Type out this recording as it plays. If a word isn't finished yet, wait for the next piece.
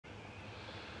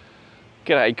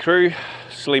G'day crew,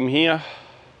 Slim here.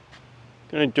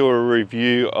 Going to do a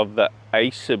review of the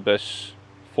Acebis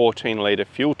 14 litre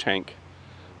fuel tank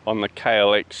on the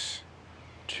KLX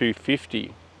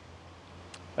 250.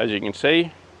 As you can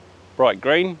see, bright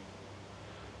green.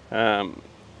 The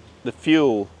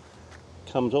fuel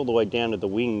comes all the way down to the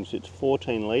wings. It's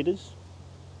 14 litres.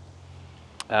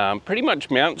 Pretty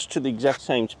much mounts to the exact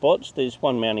same spots. There's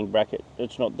one mounting bracket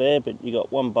that's not there, but you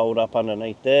got one bolt up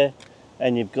underneath there,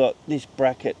 and you've got this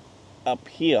bracket up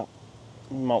here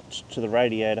mounts to the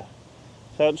radiator,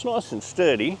 so it's nice and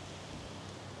sturdy.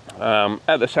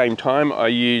 At the same time, I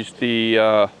used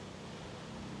the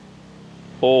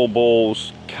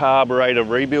Allballs carburetor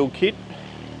rebuild kit.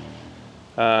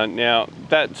 Now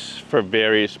that's for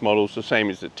various models, the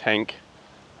same as the tank.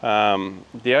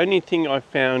 The only thing I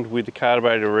found with the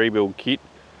carburetor rebuild kit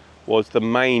was the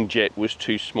main jet was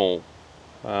too small,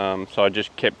 so I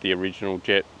just kept the original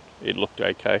jet. It looked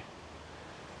okay,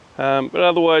 but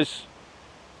otherwise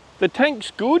the tank's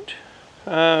good.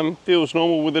 Feels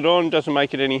normal with it on, doesn't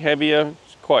make it any heavier.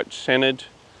 It's quite centered.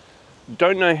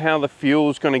 Don't know how the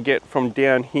fuel's going to get from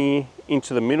down here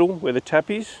into the middle where the tap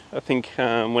is. I think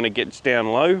when it gets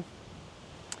down low, you're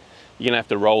going to have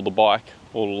to roll the bike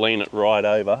or lean it right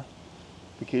over,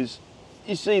 because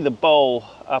you see the bowl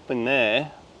up in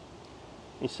there,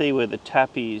 you see where the tap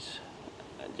is,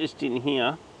 just in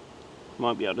here,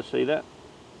 might be able to see that,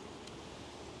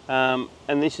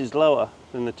 and this is lower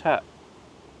than the tap,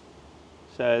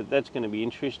 so that's going to be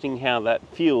interesting how that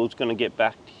fuel is going to get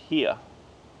back here.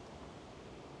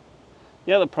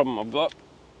 The other problem I've got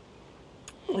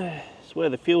is where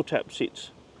the fuel tap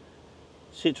sits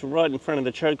right in front of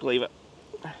the choke lever.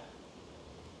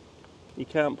 You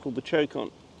can't pull the choke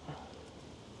on.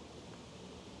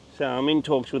 So I'm in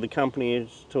talks with the company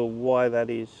as to why that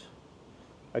is.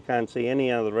 I can't see any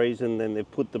other reason than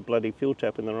they've put the bloody fuel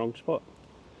tap in the wrong spot.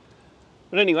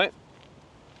 But anyway,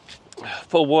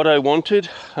 for what I wanted,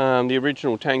 the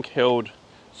original tank held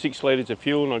 6 litres of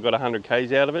fuel and I got 100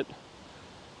 k's out of it.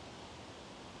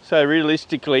 So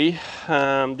realistically,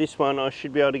 this one I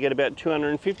should be able to get about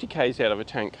 250 k's out of a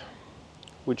tank,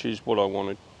 which is what I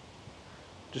wanted.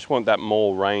 Just want that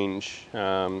more range.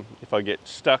 If I get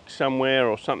stuck somewhere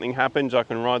or something happens, I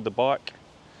can ride the bike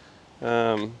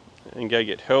and go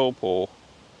get help or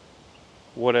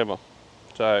whatever.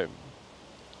 So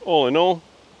all in all,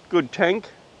 good tank.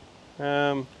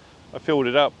 I filled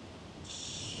it up.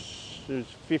 It was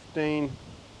 15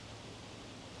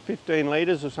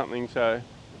 litres or something. So,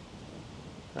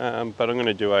 but I'm going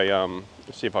to do a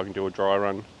see if I can do a dry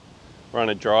run. Run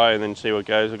it dry and then see what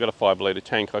goes. I've got a 5 litre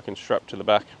tank I can strap to the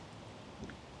back,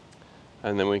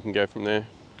 and then we can go from there.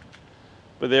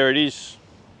 But there it is.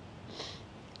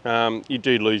 You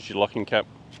do lose your locking cap.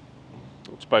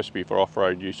 It's supposed to be for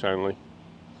off-road use only.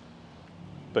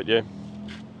 But yeah,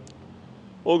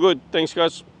 all good. Thanks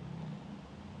guys.